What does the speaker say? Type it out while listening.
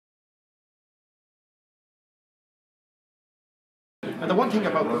And the one thing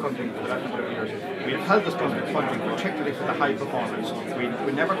about the funding for the last couple of years, we have held this funding, particularly for the high performance.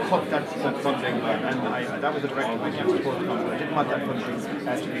 We never cut that funding, and that was a directive I gave to the Sport Council. I didn't want that funding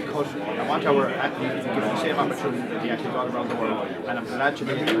to be cut. I want our athletes to give the same opportunity that the athletes all around the world, and I'm glad to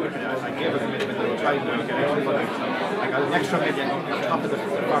be here. I gave a commitment that we're trying to get extra funding. I got an extra million on top of the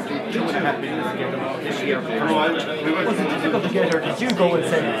 2.5 million I gave them this year. Was it difficult to get, or did you go and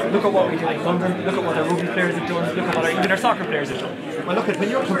say, look at what we do in London, look at what our rugby players have done, look at what even our soccer players have done? Well, look, when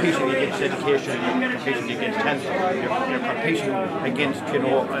you're competing against education, you're competing against health, you're competing against,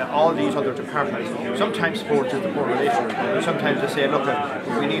 all these other departments. Sometimes sports is the more relational. Sometimes they say, look,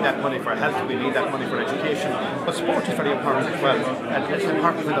 we need that money for health, we need that money for education. But sport is very important as well. And it's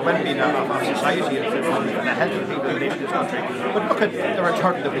important for the well-being of society, it's important for the health of people in this country. But look at the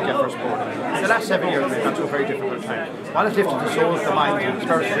return that we get for sport. In the last 7 years, we've gone through a very difficult time. What has lifted the souls, the minds, and the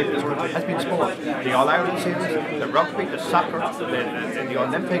spirits of people in this country has been sport. The All-Ireland series, the rugby, the soccer, the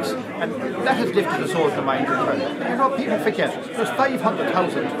Olympics, and that has lifted the souls, the minds, and the spirits. People forget, there's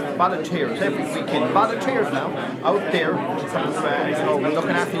 500,000 volunteers every weekend. Volunteers now, out there,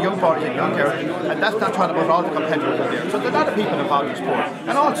 looking after young boys and young girls, and that's not talking about all the competitors out there. So there's a lot of people involved in sport.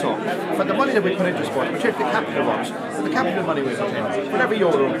 And also, for the money that we put into sport, particularly capital works, the capital money we put in, for every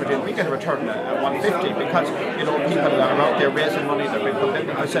euro we put in, we get a return at 150 because, people are out there raising money, they're being put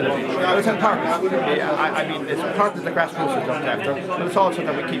into facilities. It's important. I mean, it's important that the grassroots is looked after, but it's also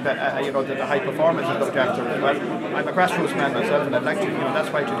that we keep, that the high performance is looked after as well. I'm a grassroots man myself, and I'd like to, that's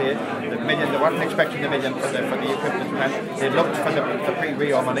why today, the million, they weren't expecting the million for the equipment plan. They looked for the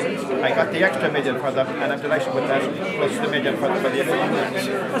pre-Rio money. I got the extra million for them, and I'm delighted with that, plus the million for the equipment.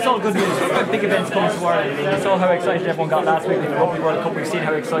 That's all good news. Big events come to Ireland. We saw how excited everyone got last week with the Rugby World Cup. We've seen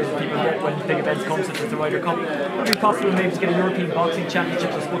how excited people get when big events come, such as the Ryder Cup. Would it be possible maybe to get a European Boxing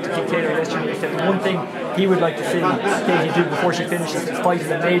Championship? I spoke to Keith Taylor yesterday. He said the one thing he would like to see Katie do before she finishes is fight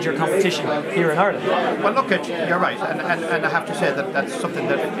in a major competition here in Ireland. Well, look, you're right, and I have to say that that's something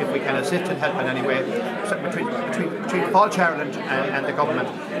that if we can assist and help in any way, between Paul Ireland and the government,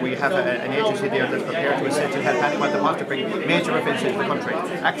 we have an agency there that's prepared to assist and help anyone that wants to bring major events into the country.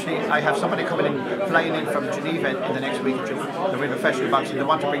 Actually, I have somebody flying in from Geneva in the next week or two. They're in professional boxing. They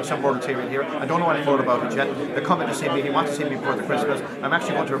want to bring some World Series here. I don't know any more about it yet. They're coming to see me. He wants to see me before the Christmas. I'm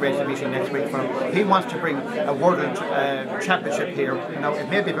actually going to arrange a meeting next week for him. He wants to bring a World Championship here. Now, it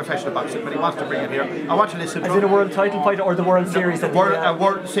may be professional boxing, but he wants to bring it here. I want to listen. Is it a World Title fight or the World Series? A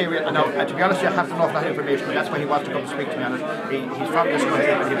World Series. Now, to be honest, I have to know that information, but that's why he wants to come to speak to me on it. He's from this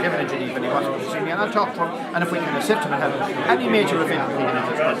country, but he's living in Geneva, and he wants to come to see me, and I'll talk to him. And if we can assist him and help him, any major event we can in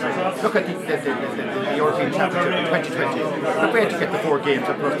this country. Look at the European Championship in 2020. We're going to get the 4 games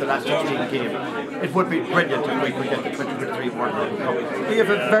and plus the last 16 game. It would be brilliant if we could get the 2023 World Cup. We have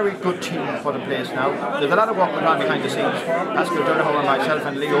a very good team put in place now. There's a lot of work going on behind the scenes. Pascal Donohoe and myself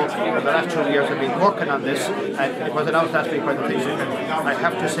and Leo for the last 2 years have been working on this, and it was announced last week by the police. I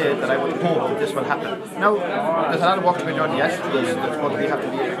have to say that I would hope that this will happen. Now, there's a lot of work to be done, yes. There's going to have to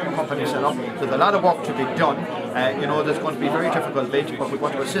be a company set up. There's a lot of work to be done. There's going to be very difficult bids, but we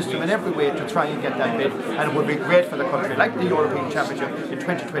want to assist them in every way to try and get that bid, and it would be great for the country, like the European Championship in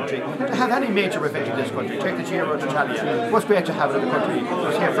 2020, to have any major event in this country. Take the Giro d'Italia. It was great to have it in the country. It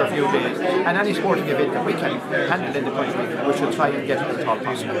was here for a few days, and any sporting event that we can handle in the country, we should try and get it as tall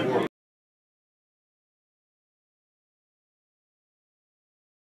possible.